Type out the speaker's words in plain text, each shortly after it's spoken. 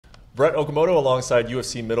Brett Okamoto alongside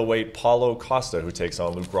UFC middleweight Paulo Costa, who takes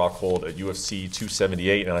on Luke Rockhold at UFC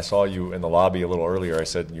 278. And I saw you in the lobby a little earlier. I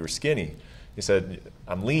said you were skinny. You said,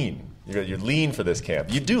 I'm lean. You're lean for this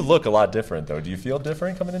camp. You do look a lot different, though. Do you feel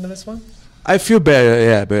different coming into this one? I feel better,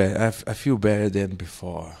 yeah, but I feel better than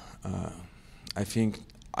before. I think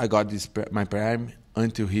I got my prime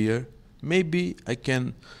until here. Maybe I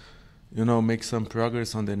can, make some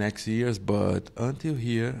progress on the next years, but until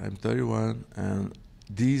here, I'm 31, and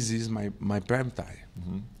this is my prime time.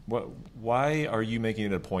 Mm-hmm. Why are you making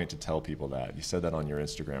it a point to tell people that? You said that on your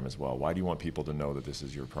Instagram as well. Why do you want people to know that this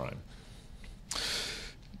is your prime?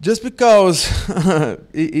 Just because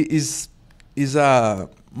it is a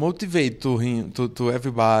motivate to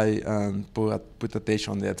everybody and put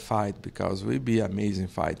attention on that fight, because it will be amazing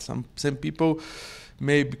fight. Some people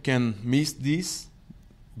maybe can miss this,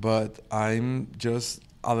 but I'm just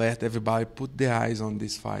alert everybody put their eyes on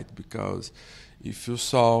this fight, because if you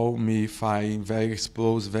saw me fighting very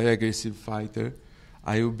explosive, very aggressive fighter,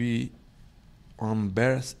 I will be on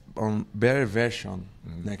better version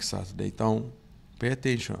next Saturday. So pay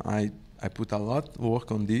attention. I put a lot of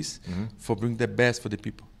work on this for bring the best for the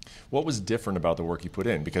people. What was different about the work you put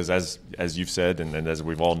in? Because as you've said, and as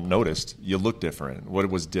we've all noticed, you look different. What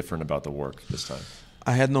was different about the work this time?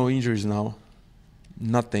 I had no injuries now.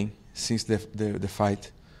 Nothing since the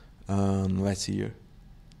fight last year.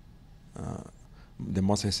 The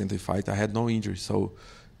most recent fight, I had no injuries. So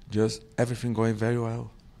just everything going very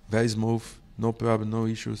well. Very smooth. No problem, no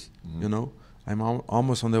issues, I'm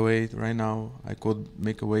almost on the weight right now. I could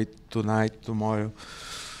make a weight tonight, tomorrow,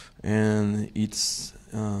 and it's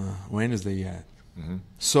Wednesday yet.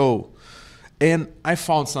 So, and I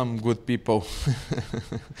found some good people.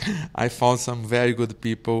 I found some very good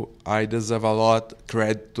people. I deserve a lot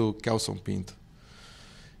credit to Kelson Pinto.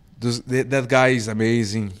 That guy is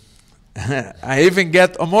amazing. I even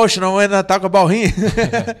get emotional when I talk about him.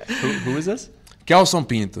 Who is this? Kelson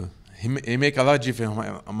Pinto. He make a lot of difference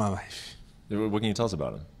in my life. What can you tell us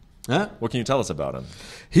about him? Huh? What can you tell us about him?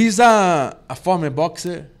 He's a former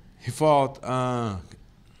boxer. He fought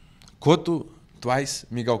Cotto twice,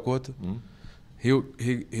 Miguel Cotto.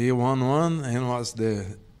 He won one and was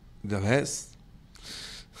the rest.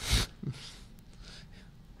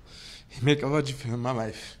 He make a lot of difference in my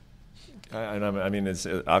life. I mean, it's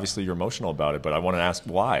obviously you're emotional about it, but I want to ask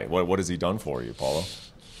why. What has he done for you, Paulo?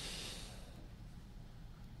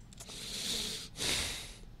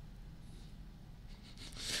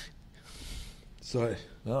 Sorry.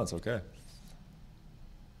 No, it's okay.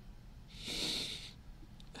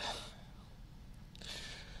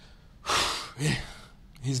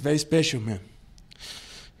 He's very special, man.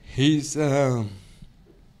 He's a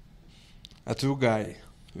true guy,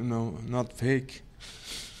 not fake.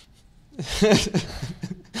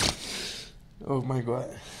 Oh my God.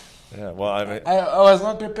 Yeah, well, I mean, I was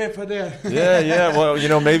not prepared for that. yeah.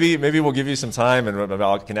 Well, maybe we'll give you some time, and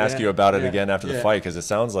I can ask you about it again after the fight, because it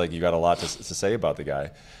sounds like you got a lot to say about the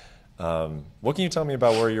guy. What can you tell me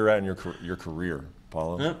about where you're at in your career,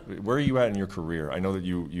 Paulo? Yeah. Where are you at in your career? I know that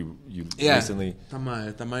you recently.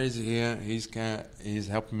 Tamar is here. He's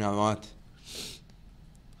helping me a lot.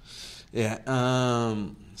 Yeah.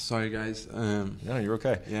 Sorry, guys. No, you're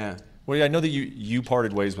okay. Yeah. Well, yeah, I know that you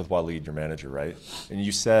parted ways with Waleed, your manager, right? And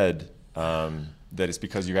you said that it's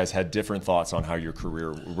because you guys had different thoughts on where your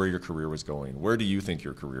career was going. Where do you think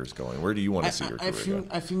your career is going? Where do you want to see your career go?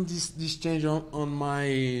 I think this change on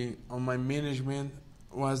my management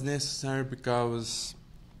was necessary, because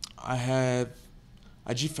I have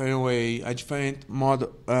a different way, a different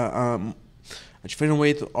model, a different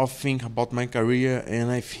way of think about my career, and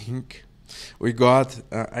I think.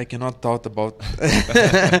 I cannot talk about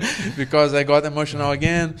because I got emotional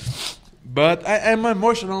again, but I'm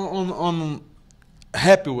emotional on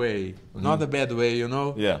happy way, not a bad way,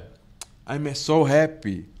 Yeah. I'm so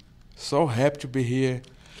happy to be here,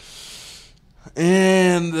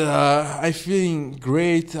 and I feel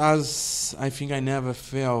great as I think I never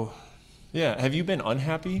felt. Yeah. Have you been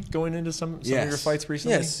unhappy going into some of your fights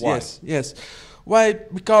recently? Yes. Why? Yes. Why?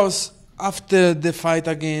 Because after the fight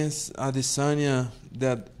against Adesanya,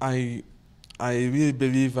 that I really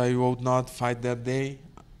believe I would not fight that day. It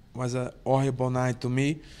was a horrible night to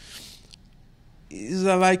me. It's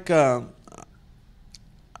like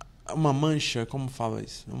uma mancha, como fala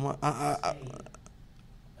isso? A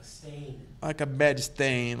stain. Like a bad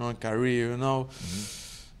stain on career,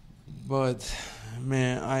 But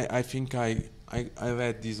man, I think I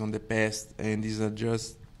let this on the past, and these are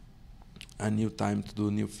just a new time to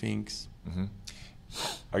do new things.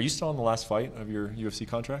 Are you still on the last fight of your UFC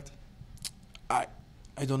contract? I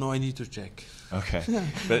don't know. I need to check. Okay,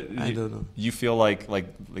 but I don't know. You feel like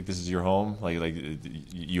this is your home? Like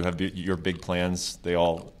you have your big plans. They're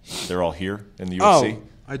all here in the UFC. Oh,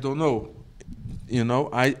 I don't know. You know,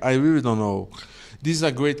 I really don't know. This is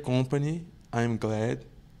a great company. I'm glad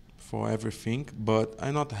for everything, but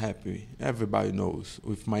I'm not happy. Everybody knows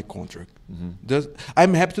with my contract.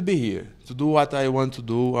 I'm happy to be here, to do what I want to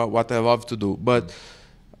do, what I love to do. But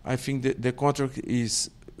I think the contract is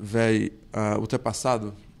very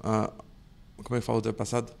ultrapassado. Como é que fala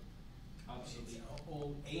ultrapassado?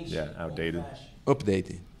 Yeah, outdated.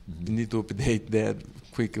 Updated. You need to update that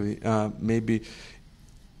quickly. Maybe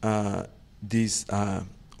this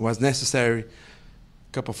was necessary a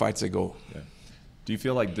couple of fights ago. Yeah. Do you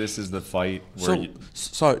feel like this is the fight where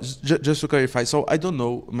sorry, just to clarify. So I don't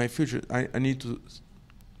know my future. I need to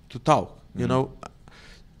talk. You know,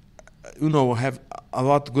 I have a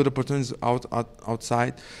lot of good opportunities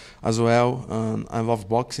outside as well. I love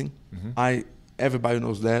boxing. Everybody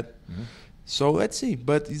knows that. So let's see.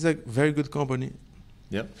 But it's a very good company.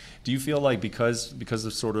 Yep. Do you feel like because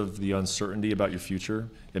of sort of the uncertainty about your future,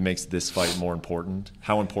 it makes this fight more important?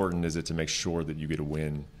 How important is it to make sure that you get a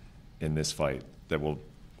win in this fight that will,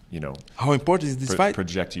 how important is this fight?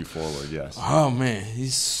 Project you forward, yes. Oh man,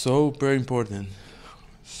 it's so very important.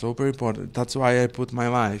 So very important. That's why I put my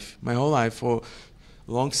whole life, for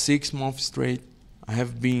long 6 months straight, I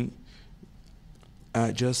have been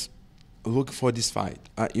just looking for this fight.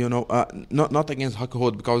 Not against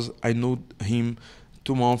Rockhold, because I knew him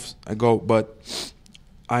 2 months ago, but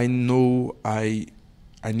I know I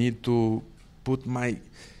need to put my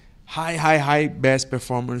high best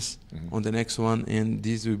performance on the next one, and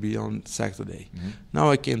this will be on Saturday. Now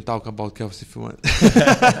I can talk about Kelson if you want.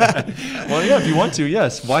 Well, yeah, if you want to,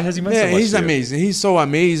 yes. Why has he meant so much? He's amazing. He's so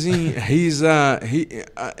amazing. He's a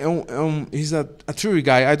true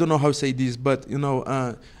guy. I don't know how to say this, but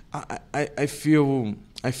I feel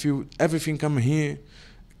everything coming here.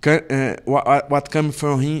 What coming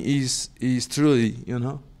from him is truly,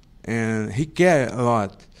 and he cares a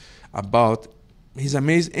lot about. He's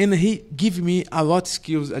amazing, and he give me a lot of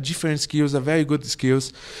skills, different skills, very good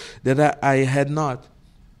skills that I had not.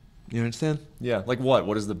 You understand? Yeah, like what?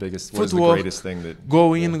 What is the biggest? What Footwork, is the greatest thing that?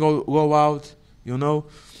 Go in, go out,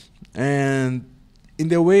 and in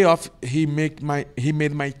the way of he made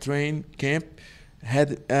my train camp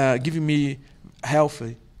had given me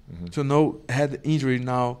healthy to know had injury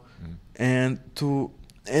now, and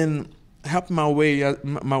help my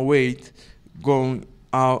weight going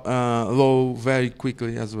out low very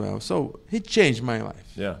quickly as well. So he changed my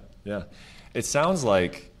life. Yeah. It sounds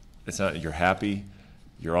like you're happy,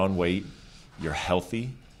 you're on weight, you're healthy,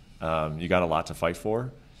 you got a lot to fight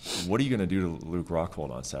for. What are you going to do to Luke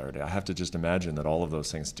Rockhold on Saturday? I have to just imagine that all of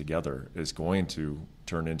those things together is going to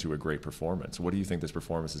turn into a great performance. What do you think this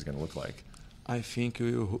performance is going to look like? I think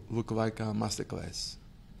it will look like a masterclass.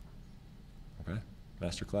 Okay.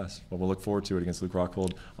 Masterclass. Well, we'll look forward to it against Luke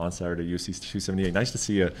Rockhold on Saturday, UFC 278. Nice to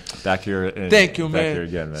see you back here. Thank you, man. Here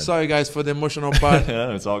again, man. Sorry, guys, for the emotional part.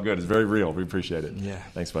 Yeah, it's all good. It's very real. We appreciate it. Yeah.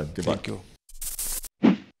 Thanks, bud. Good luck. Thank you.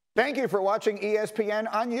 Thank you for watching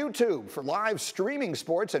ESPN on YouTube. For live streaming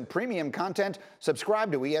sports and premium content,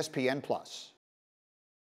 subscribe to ESPN+.